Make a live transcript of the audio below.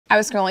I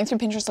was scrolling through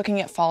Pinterest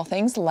looking at fall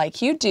things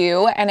like you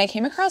do, and I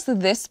came across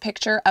this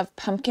picture of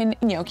pumpkin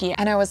gnocchi,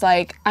 and I was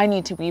like, I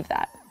need to weave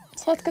that.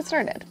 So let's get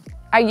started.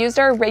 I used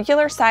our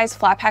regular size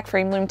flat pack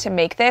frame loom to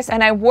make this,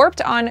 and I warped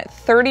on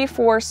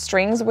 34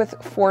 strings with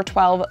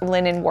 412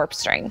 linen warp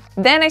string.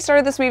 Then I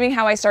started this weaving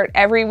how I start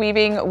every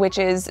weaving, which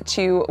is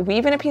to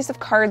weave in a piece of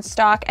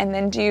cardstock and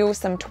then do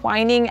some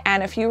twining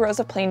and a few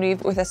rows of plain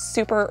weave with a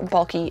super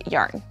bulky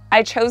yarn.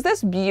 I chose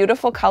this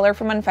beautiful color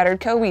from Unfettered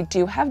Co. We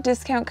do have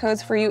discount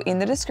codes for you in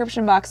the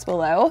description box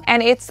below.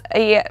 And it's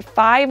a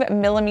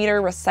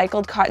 5mm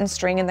recycled cotton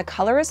string, and the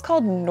color is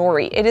called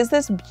Nori. It is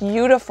this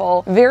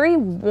beautiful, very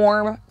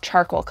warm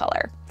charcoal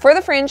color. For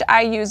the fringe,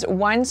 I used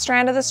one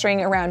strand of the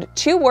string around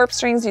 2 warp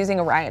strings using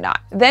a Ryan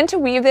knot. Then to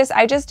weave this,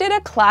 I just did a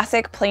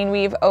classic plain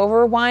weave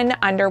over one,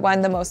 under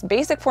one, the most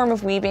basic form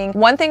of weaving.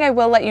 One thing I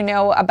will let you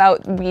know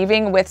about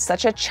weaving with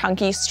such a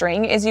chunky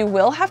string is you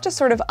will have to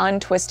sort of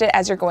untwist it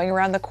as you're going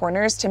around the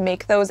corners to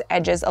make those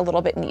edges a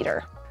little bit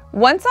neater.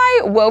 Once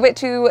I wove it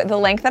to the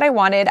length that I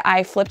wanted,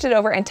 I flipped it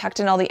over and tucked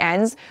in all the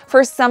ends.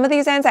 For some of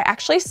these ends, I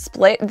actually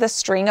split the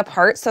string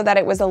apart so that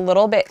it was a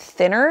little bit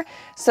thinner,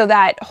 so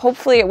that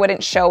hopefully it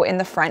wouldn't show in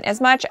the front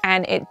as much,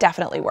 and it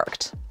definitely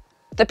worked.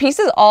 The piece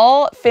is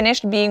all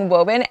finished being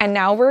woven, and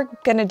now we're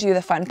gonna do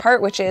the fun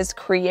part, which is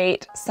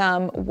create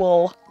some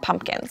wool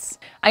pumpkins.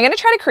 I'm gonna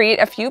try to create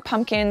a few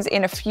pumpkins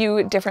in a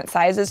few different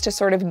sizes to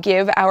sort of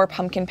give our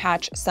pumpkin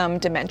patch some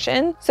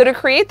dimension. So to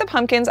create the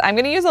pumpkins, I'm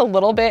gonna use a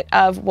little bit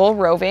of wool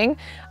roving.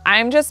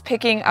 I'm just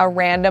picking a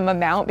random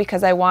amount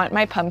because I want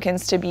my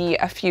pumpkins to be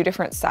a few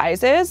different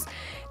sizes.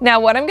 Now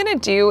what I'm gonna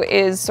do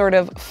is sort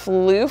of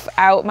floof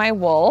out my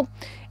wool,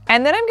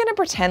 and then I'm gonna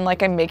pretend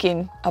like I'm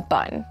making a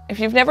bun. If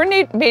you've never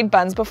made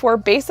buns before,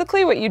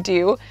 basically what you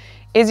do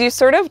is you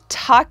sort of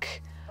tuck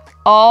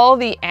all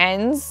the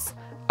ends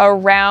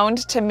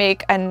around to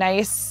make a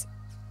nice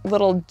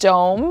little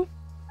dome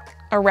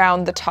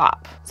around the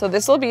top. So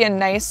this will be a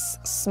nice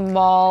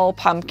small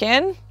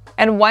pumpkin.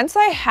 And once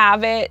I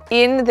have it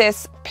in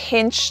this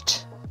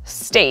pinched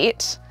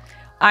state,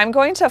 I'm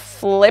going to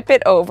flip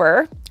it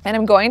over, and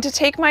I'm going to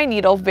take my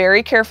needle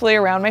very carefully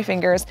around my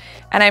fingers,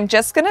 and I'm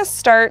just gonna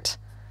start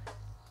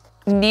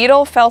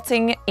needle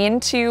felting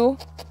into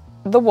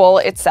the wool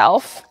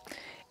itself.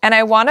 And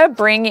I want to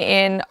bring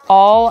in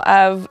all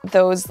of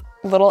those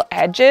little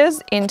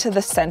edges into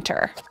the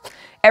center.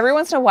 Every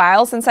once in a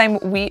while, since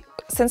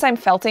I'm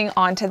felting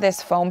onto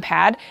this foam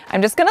pad,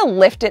 I'm just gonna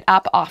lift it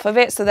up off of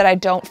it so that I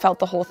don't felt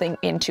the whole thing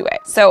into it.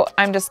 So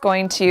I'm just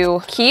going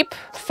to keep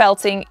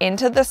felting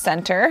into the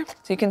center.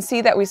 So you can see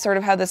that we sort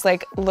of have this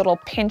like little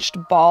pinched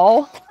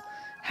ball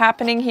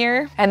happening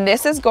here. And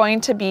this is going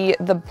to be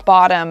the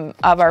bottom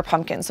of our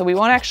pumpkin. So we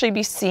won't actually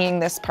be seeing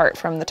this part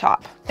from the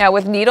top. Now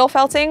with needle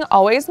felting,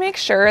 always make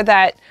sure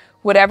that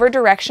whatever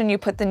direction you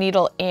put the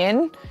needle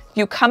in,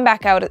 you come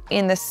back out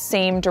in the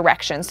same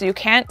direction. So you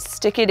can't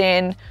stick it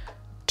in,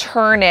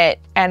 turn it,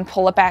 and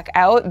pull it back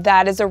out.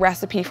 That is a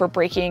recipe for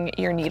breaking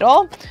your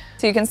needle.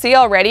 So you can see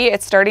already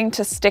it's starting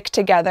to stick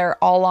together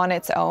all on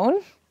its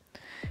own.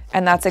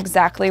 And that's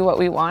exactly what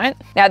we want.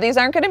 Now these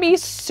aren't gonna be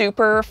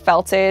super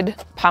felted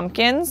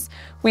pumpkins.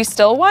 We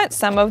still want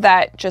some of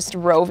that just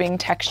roving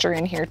texture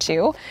in here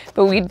too,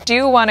 but we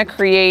do wanna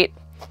create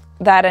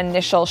that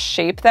initial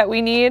shape that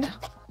we need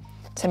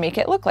to make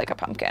it look like a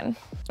pumpkin.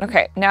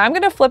 Okay, now I'm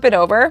gonna flip it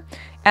over,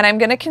 and I'm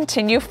gonna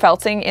continue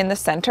felting in the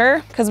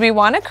center because we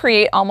wanna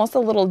create almost a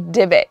little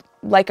divot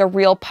like a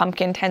real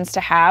pumpkin tends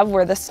to have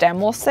where the stem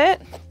will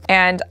sit.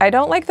 And I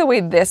don't like the way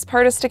this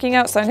part is sticking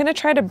out, so I'm gonna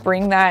try to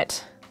bring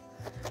that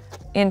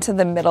into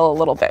the middle a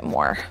little bit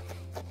more.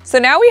 So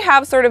now we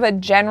have sort of a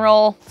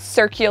general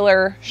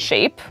circular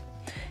shape,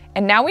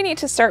 and now we need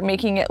to start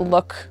making it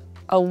look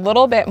a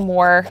little bit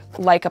more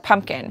like a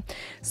pumpkin.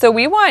 So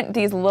we want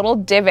these little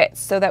divots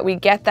so that we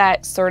get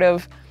that sort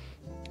of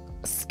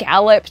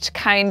scalloped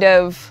kind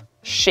of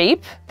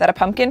shape that a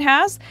pumpkin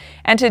has.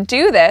 And to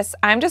do this,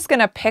 I'm just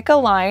gonna pick a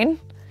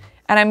line,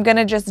 and I'm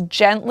gonna just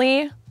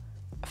gently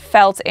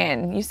felt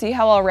in. You see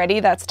how already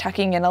that's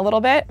tucking in a little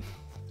bit?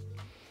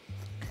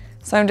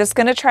 So I'm just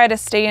gonna try to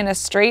stay in a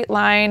straight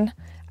line.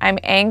 I'm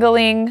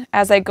angling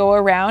as I go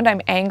around, I'm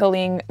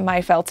angling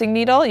my felting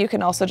needle. You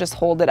can also just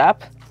hold it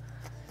up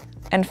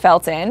and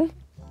felt in.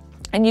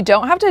 And you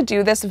don't have to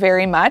do this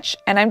very much.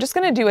 And I'm just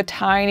gonna do a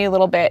tiny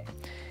little bit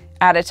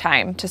at a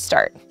time to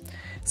start.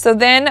 So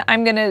then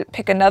I'm gonna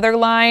pick another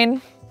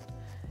line,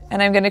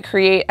 and I'm gonna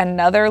create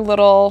another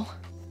little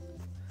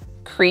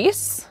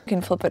crease. You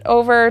can flip it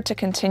over to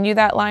continue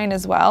that line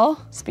as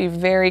well. Just be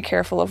very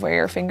careful of where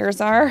your fingers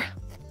are.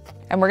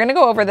 And we're gonna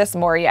go over this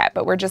more yet,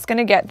 but we're just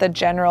gonna get the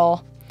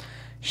general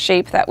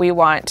shape that we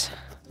want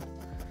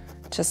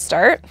to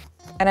start.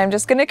 And I'm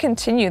just gonna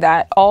continue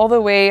that all the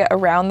way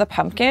around the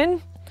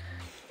pumpkin.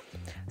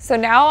 So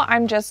now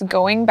I'm just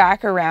going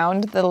back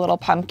around the little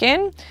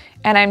pumpkin,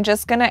 and I'm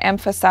just gonna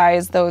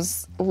emphasize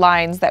those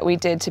lines that we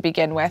did to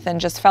begin with and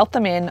just felt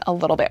them in a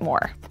little bit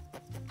more.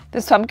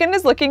 This pumpkin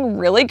is looking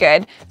really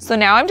good. So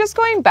now I'm just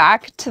going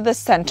back to the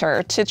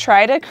center to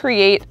try to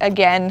create,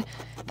 again,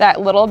 that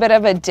little bit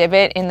of a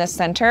divot in the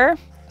center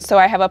so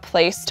I have a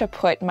place to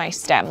put my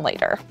stem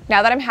later.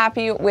 Now that I'm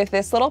happy with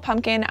this little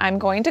pumpkin, I'm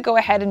going to go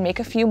ahead and make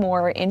a few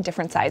more in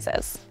different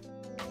sizes.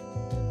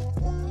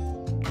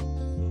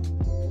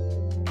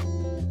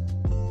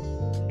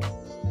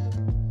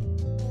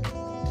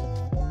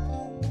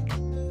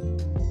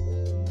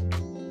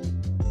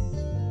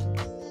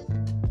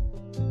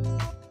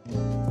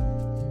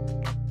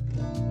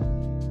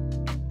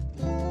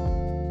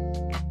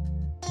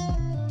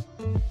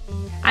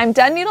 I'm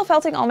done needle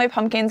felting all my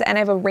pumpkins and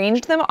I've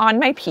arranged them on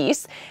my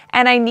piece,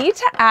 and I need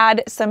to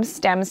add some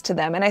stems to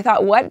them. And I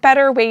thought, what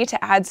better way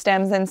to add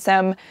stems than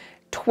some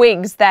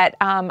twigs that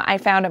I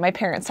found at my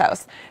parents'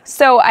 house.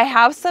 So I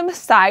have some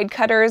side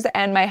cutters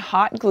and my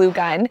hot glue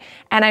gun,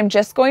 and I'm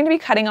just going to be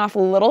cutting off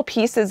little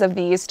pieces of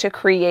these to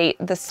create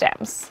the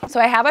stems. So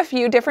I have a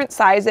few different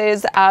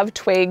sizes of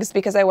twigs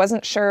because I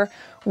wasn't sure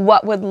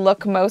what would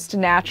look most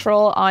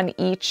natural on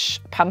each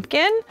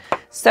pumpkin.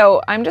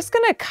 So I'm just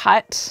gonna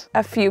cut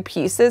a few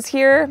pieces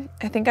here.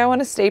 I think I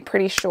wanna stay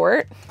pretty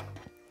short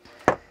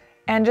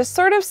and just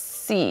sort of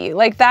see,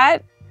 like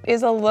that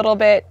is a little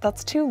bit,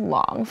 that's too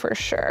long for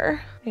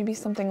sure. Maybe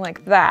something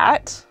like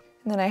that.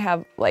 And then I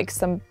have like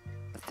some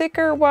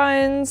thicker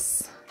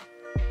ones.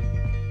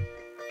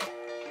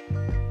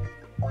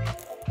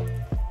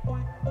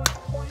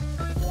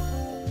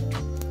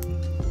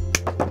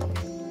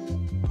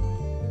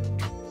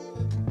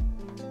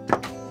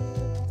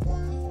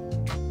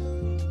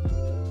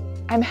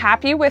 I'm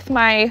happy with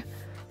my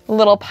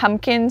little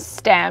pumpkin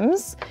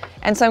stems,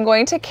 and so I'm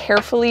going to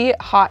carefully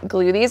hot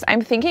glue these.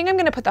 I'm thinking I'm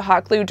gonna put the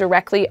hot glue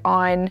directly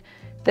on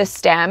the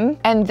stem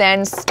and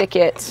then stick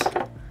it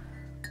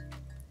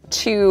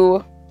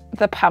to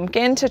the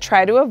pumpkin to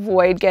try to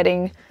avoid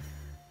getting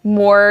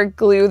more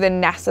glue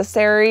than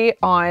necessary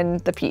on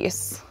the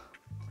piece.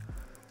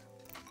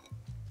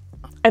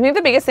 I think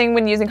the biggest thing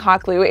when using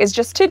hot glue is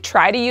just to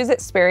try to use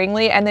it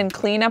sparingly and then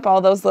clean up all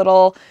those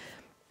little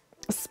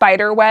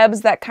spider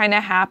webs that kind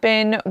of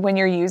happen when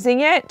you're using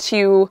it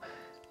to,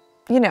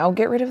 you know,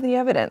 get rid of the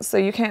evidence so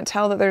you can't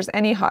tell that there's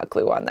any hot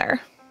glue on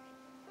there.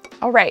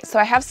 All right, so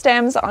I have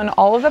stems on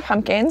all of the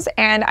pumpkins,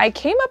 and I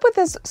came up with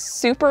this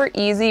super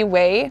easy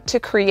way to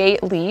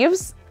create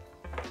leaves.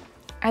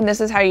 And this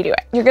is how you do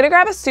it. You're gonna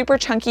grab a super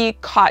chunky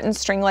cotton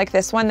string like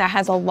this one that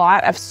has a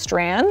lot of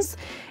strands,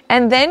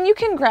 and then you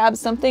can grab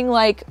something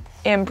like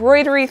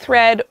embroidery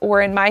thread,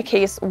 or in my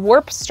case,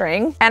 warp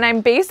string. And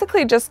I'm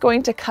basically just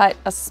going to cut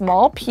a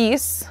small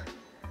piece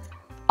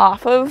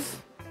off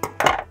of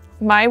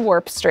my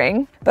warp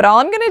string. But all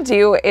I'm gonna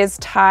do is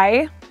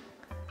tie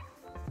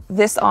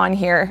this on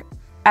here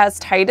as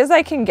tight as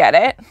I can get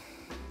it,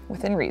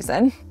 within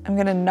reason. I'm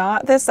gonna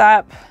knot this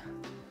up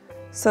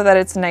so that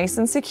it's nice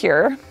and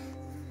secure.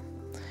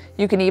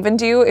 You can even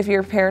do, if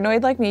you're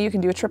paranoid like me, you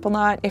can do a triple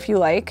knot if you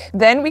like.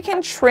 Then we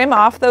can trim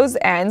off those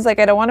ends. Like,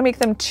 I don't want to make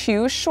them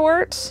too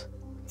short,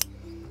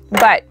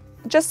 but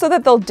just so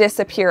that they'll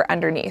disappear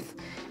underneath.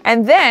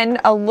 And then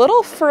a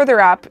little further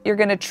up, you're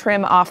going to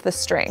trim off the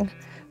string.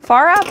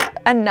 Far up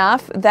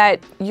enough that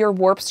your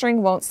warp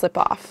string won't slip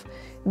off.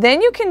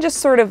 Then you can just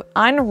sort of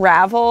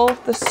unravel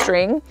the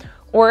string,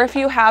 or if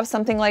you have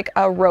something like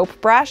a rope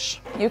brush,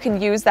 you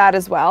can use that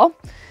as well,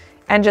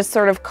 and just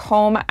sort of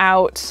comb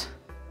out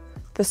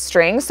the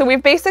string. So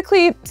we've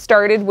basically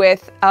started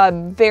with a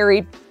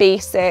very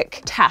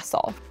basic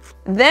tassel.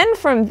 Then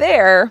from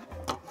there,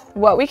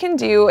 what we can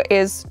do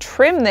is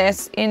trim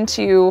this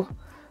into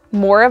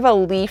more of a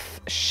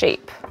leaf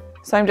shape.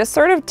 So I'm just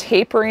sort of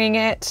tapering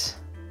it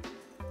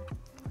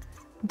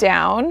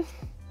down.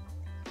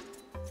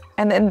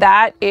 And then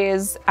that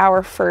is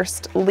our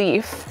first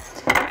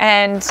leaf.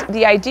 And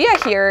the idea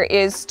here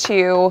is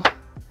to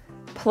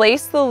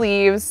place the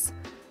leaves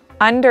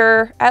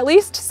under at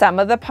least some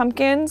of the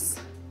pumpkins,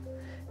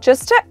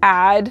 just to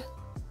add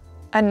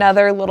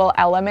another little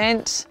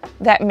element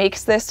that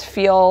makes this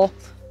feel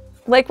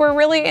like we're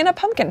really in a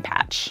pumpkin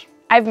patch.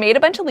 I've made a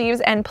bunch of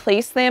leaves and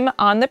placed them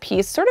on the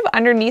piece sort of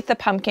underneath the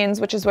pumpkins,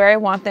 which is where I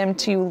want them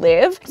to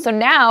live. So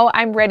now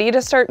I'm ready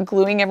to start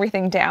gluing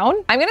everything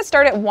down. I'm gonna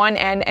start at one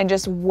end and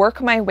just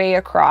work my way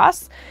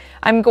across.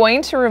 I'm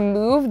going to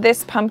remove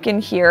this pumpkin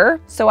here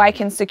so I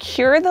can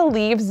secure the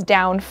leaves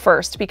down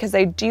first, because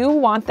I do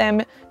want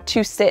them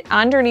to sit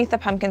underneath the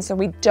pumpkin so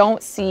we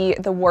don't see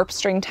the warp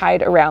string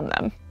tied around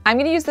them. I'm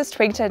gonna use this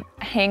twig to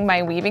hang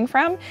my weaving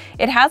from.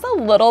 It has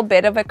a little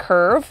bit of a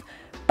curve,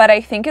 but I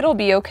think it'll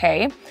be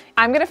okay.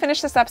 I'm gonna finish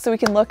this up so we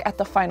can look at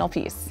the final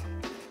piece.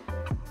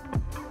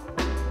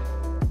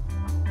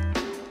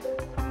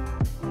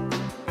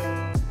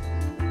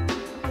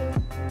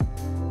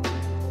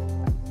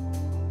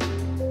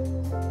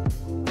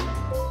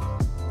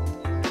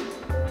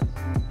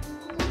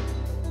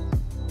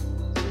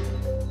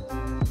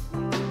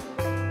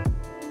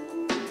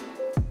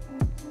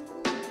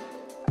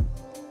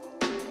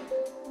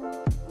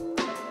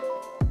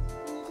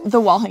 The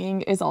wall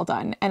hanging is all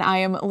done and I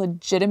am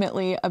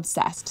legitimately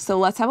obsessed. So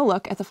let's have a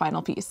look at the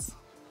final piece.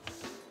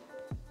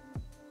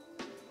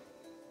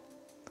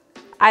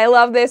 I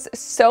love this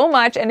so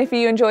much, and if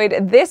you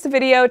enjoyed this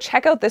video,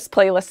 check out this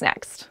playlist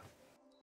next.